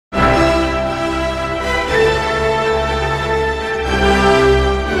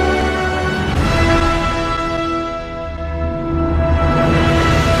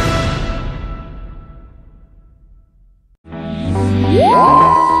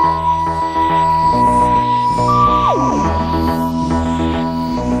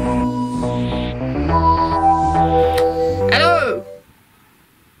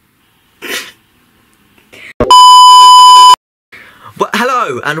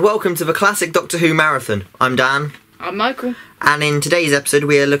and welcome to the Classic Doctor Who Marathon. I'm Dan. I'm Michael. And in today's episode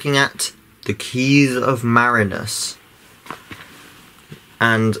we are looking at the Keys of Marinus.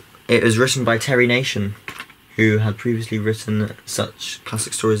 And it was written by Terry Nation, who had previously written such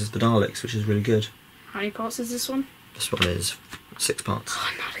classic stories as The Daleks, which is really good. How many parts is this one? This one is 6 parts.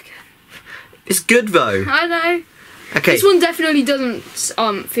 Oh, not again. It's good though. I know. Okay. This one definitely doesn't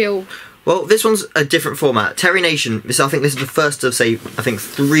feel... Well, this one's a different format. Terry Nation, I think this is the first of, say,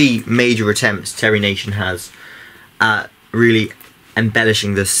 3 major attempts Terry Nation has at really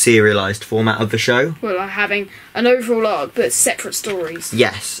embellishing the serialised format of the show. Well, like having an overall arc, but separate stories.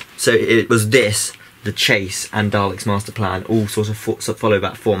 Yes. So it was this, The Chase, and Dalek's Master Plan, all sort of follow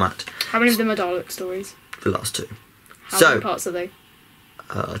that format. How many of them are Dalek stories? The last 2. How many parts are they?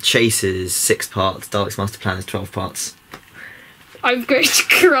 Chase is 6 parts, Dalek's Master Plan is 12 parts. I'm going to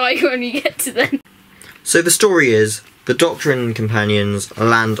cry when we get to them. So the story is, the Doctor and companions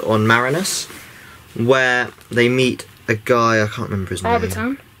land on Marinus, where they meet a guy, I can't remember his name.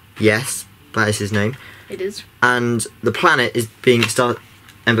 Arbitan? Yes, that is his name. It is. And the planet is being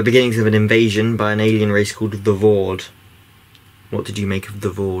and the beginnings of an invasion by an alien race called the Vord. What did you make of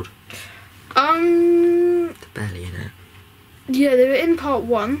the Vord? The belly in it. Yeah, they were in part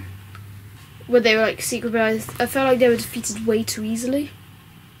 1. Where they were like secret, but I felt like they were defeated way too easily.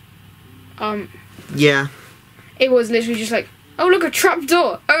 Yeah. It was literally just like, oh look, a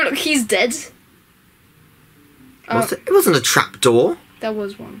trapdoor. Oh look, he's dead. It wasn't a trapdoor. There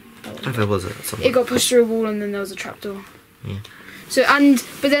was one. Oh, there was something. It got pushed through a wall and then there was a trapdoor. Yeah. So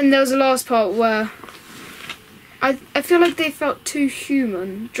but then there was a last part where I feel like they felt too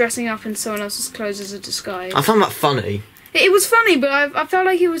human, dressing up in someone else's clothes as a disguise. I found that funny. It was funny, but I felt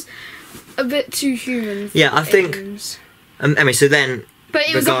like it was a bit too human. Yeah, I think. Anyway, so then. But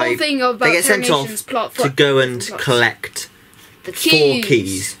it was the whole thing about they get sent off plot to go and collect the 4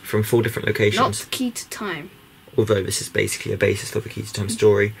 keys from 4 different locations. Not the key to time. Although this is basically a basis for the Key to Time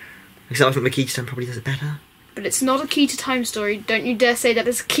story. Except I think the Key to Time probably does it better. But it's not a Key to Time story. Don't you dare say that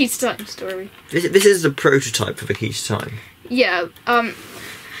it's a Key to Time story. This is the prototype for the Key to Time. Yeah.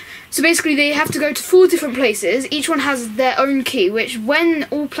 So basically they have to go to 4 different places. Each one has their own key, which when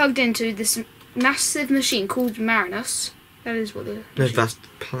all plugged into this massive machine called Marinus, that is what the... No, that's...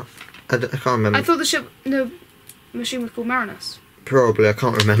 I can't remember. I thought the machine was called Marinus. Probably, I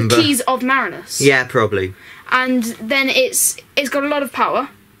can't remember. The Keys of Marinus. Yeah, probably. And then it's got a lot of power.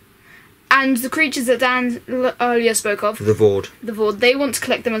 And the creatures that Dan earlier spoke of... The Vord. The Vord, they want to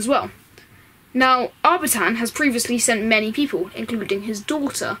collect them as well. Now, Arbitan has previously sent many people, including his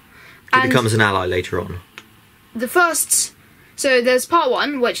daughter. He becomes an ally later on. So there's part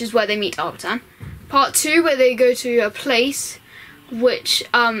 1, which is where they meet Arbitan. Part 2, where they go to a place which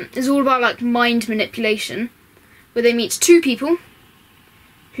is all about like mind manipulation, where they meet 2 people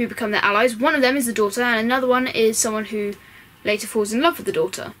who become their allies. One of them is the daughter, and another one is someone who later falls in love with the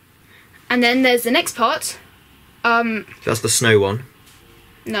daughter. And then there's the next part. That's the snow one.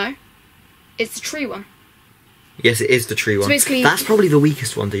 No, it's the tree one. Yes, it is the tree one. So basically, that's probably the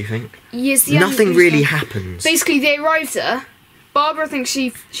weakest one, do you think? Yes, nothing really happens. Basically, they arrive there. Barbara thinks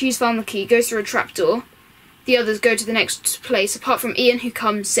she's found the key, goes through a trapdoor. The others go to the next place, apart from Ian, who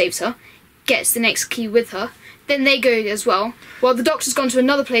comes, saves her, gets the next key with her. Then they go as well. While the Doctor's gone to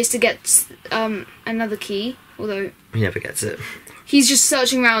another place to get another key, although... He never gets it. He's just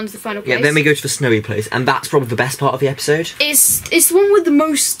searching around the final place. Yeah, then we go to the snowy place, and that's probably the best part of the episode. It's the one with the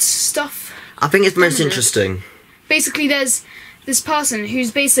most stuff. I think it's the most interesting. Basically, there's this person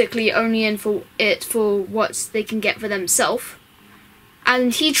who's basically only in for what they can get for themselves.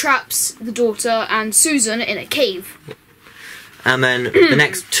 And he traps the daughter and Susan in a cave. And then the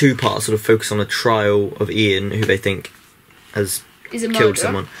next 2 parts sort of focus on a trial of Ian, who they think has killed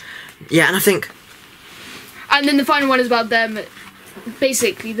someone. Yeah, and I think... And then the final one is about them,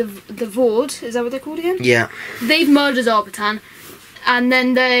 basically, the Vord, is that what they're called again? Yeah. They've murdered Arbitan, and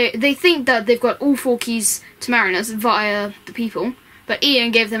then they think that they've got all 4 keys to Marinus via the people, but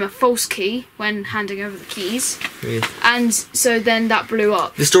Ian gave them a false key when handing over the keys. Yeah. And so then that blew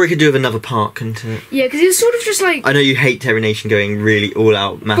up. The story could do with another part, couldn't it? Yeah, because it's sort of just like... I know you hate Terry Nation going really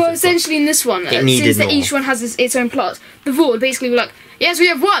all-out massive. But essentially in this one, since each one has its own plot, the Vord basically were like, yes, we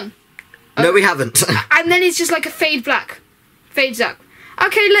have one! No, we haven't. And then it's just like a fades black.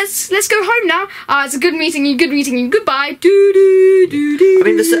 Okay, let's go home now. It's a good meeting you, goodbye. I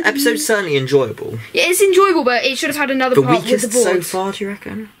mean, this episode's certainly enjoyable. Yeah, it's enjoyable, but it should have had another part with the Vord. The weakest so far, do you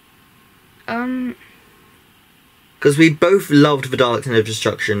reckon? Because we both loved the Daleks and Their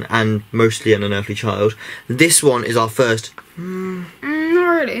Destruction and mostly An Unearthly Child. This one is our first... Not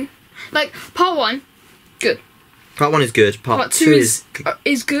really. Like, part 1, good. Part 1 is good. Part 2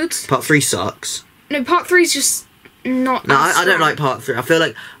 is good. Part 3 sucks. No, Part 3 is just not. No, I don't like Part 3. I feel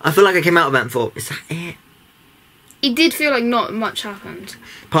like I came out of that and thought, is that it? It did feel like not much happened.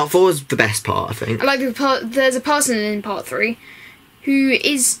 Part 4 is the best part, I think. I like there's a person in Part 3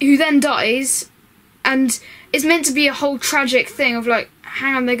 who then dies, and it's meant to be a whole tragic thing of like,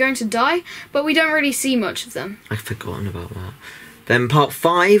 hang on, they're going to die, but we don't really see much of them. I've forgotten about that. Then Part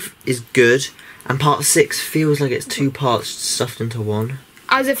 5 is good, and Part 6 feels like it's 2 parts stuffed into one.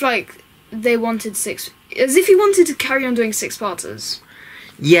 As if like they wanted 6, as if he wanted to carry on doing 6-parters.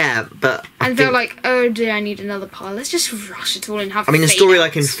 Yeah, but and they're like, oh dear, I need another part. Let's just rush it all and have. I mean, a story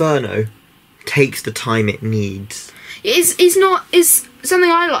like Inferno takes the time it needs. It's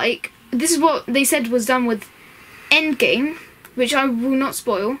something I like. This is what they said was done with Endgame, which I will not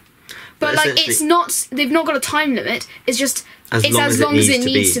spoil. But like, it's not. They've not got a time limit. It's just as long as it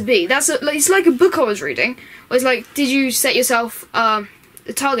needs to be. It's like a book I was reading. Where it's like, did you set yourself the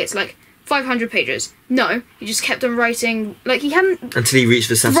targets like 500 pages? No, he just kept on writing. Like, he hadn't until he reached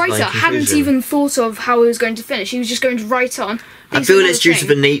the satisfying writer conclusion. Hadn't even thought of how he was going to finish. He was just going to write on. I feel it's due to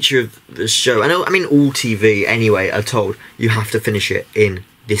the nature of the show. I mean, all TV anyway are told you have to finish it in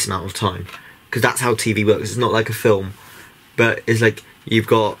this amount of time, because that's how TV works. It's not like a film, but it's like you've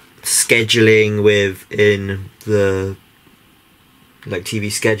got scheduling within the like TV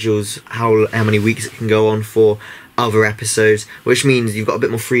schedules, how many weeks it can go on for, other episodes, which means you've got a bit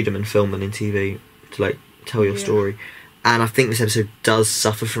more freedom in film than in TV to like tell your story. And I think this episode does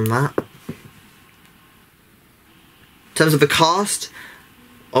suffer from that. In terms of the cast,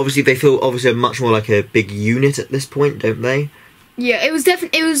 obviously they feel much more like a big unit at this point, don't they? Yeah, it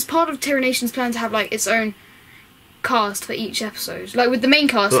was part of Terry Nation's plan to have like its own cast for each episode, like with the main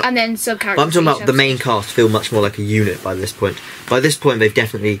cast and then sub-characters. I'm talking about the main cast feel much more like a unit by this point. By this point, they've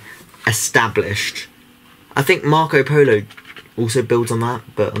definitely established. I think Marco Polo also builds on that,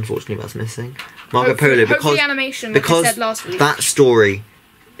 but unfortunately that's missing. Marco Polo, because the animation, like I said last week, that story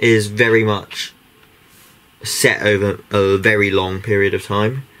is very much set over a very long period of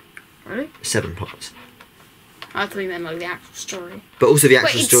time. Really? 7 parts. I thought you meant like the actual story. But also the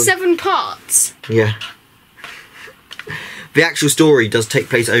actual story. Wait, it's 7 parts? Yeah. The actual story does take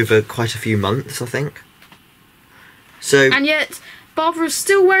place over quite a few months, I think. So. And yet, Barbara's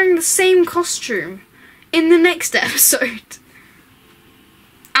still wearing the same costume in the next episode.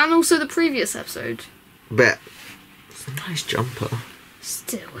 And also the previous episode. But it's a nice jumper.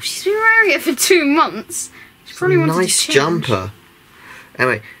 Still, if she's been wearing it for 2 months, she probably wanted to change. Nice jumper.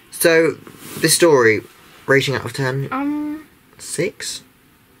 Anyway, so this story, rating out of 10? 6?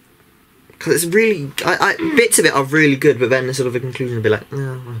 Because it's really, bits of it are really good, but then the sort of a conclusion will be like,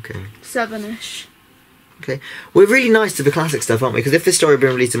 oh, okay. 7-ish. Okay. We're really nice to the classic stuff, aren't we? Because if this story had been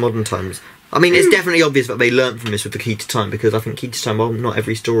released in modern times, I mean, it's definitely obvious that they learnt from this with the Key to Time, because I think Key to Time, well, not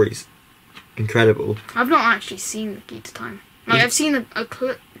every story's incredible. I've not actually seen the Key to Time. Like, I've seen a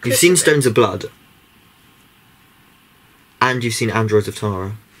clip. You've seen Stones of Blood. And you've seen Androids of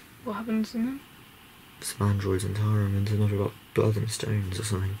Tara. What happens in them? Some androids and Tara, and there's another about blood and stones or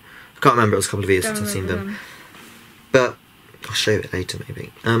something. I can't remember, it was a couple of years since I've seen them. But I'll show it later,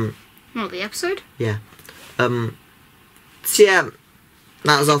 maybe. What, the episode? Yeah. So yeah,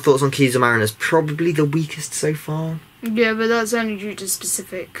 that was our thoughts on Keys of Marinus. Probably the weakest so far. Yeah, but that's only due to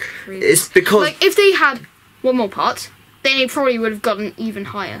specific reasons. It's because... Like, if they had one more part, then it probably would have gotten even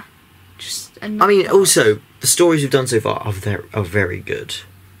higher. I mean, also, the stories we've done so far are very good.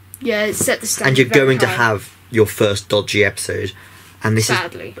 Yeah, it's set the standard. And you're going to have your first dodgy episode. And this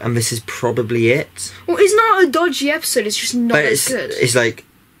Sadly. This is probably it. Well, it's not a dodgy episode, it's just not as good. It's like,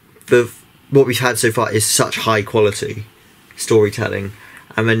 what we've had so far is such high quality storytelling.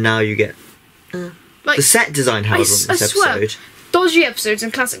 And then now you get... like, the set design, however, on this episode... dodgy episodes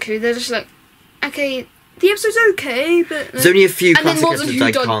in Classic Who, they're just like, okay, the episode's okay, but... There's only a few classic episodes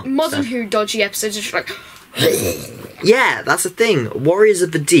I can't... Modern Who dodgy episodes are just like... Yeah, that's the thing. Warriors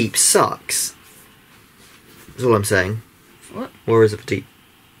of the Deep sucks. That's all I'm saying. What? Warriors of the Deep.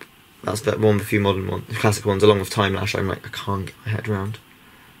 That's one of the few modern ones, classic ones, along with Time Lash. I'm like, I can't get my head around.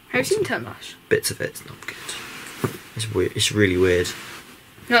 Have you seen Time Lash? Bits of it's not good. It's weird. It's really weird.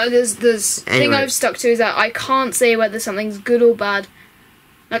 No, there's thing I've stuck to is that I can't say whether something's good or bad.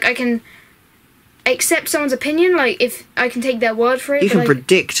 Like, I can accept someone's opinion, like, if I can take their word for it. You can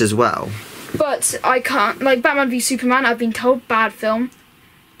predict as well. But I can't. Like, Batman v Superman, I've been told bad film,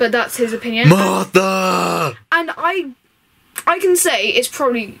 but that's his opinion. Martha! And I can say it's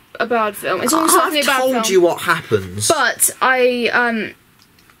probably a bad film. It's almost certainly a bad film. I've told you what happens. But I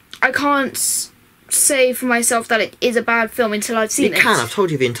can't say for myself that it is a bad film until I've seen it. You can. I've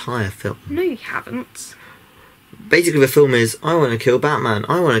told you the entire film. No, you haven't. basically the film is, I want to kill Batman,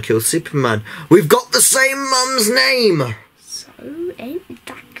 I want to kill Superman. We've got the same mum's name! So, ain't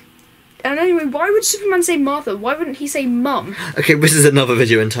that... And anyway, why would Superman say Martha? Why wouldn't he say Mum? Okay, this is another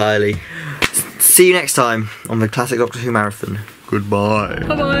video entirely. See you next time on the Classic Doctor Who Marathon. Goodbye.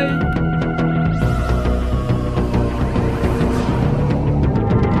 Bye-bye.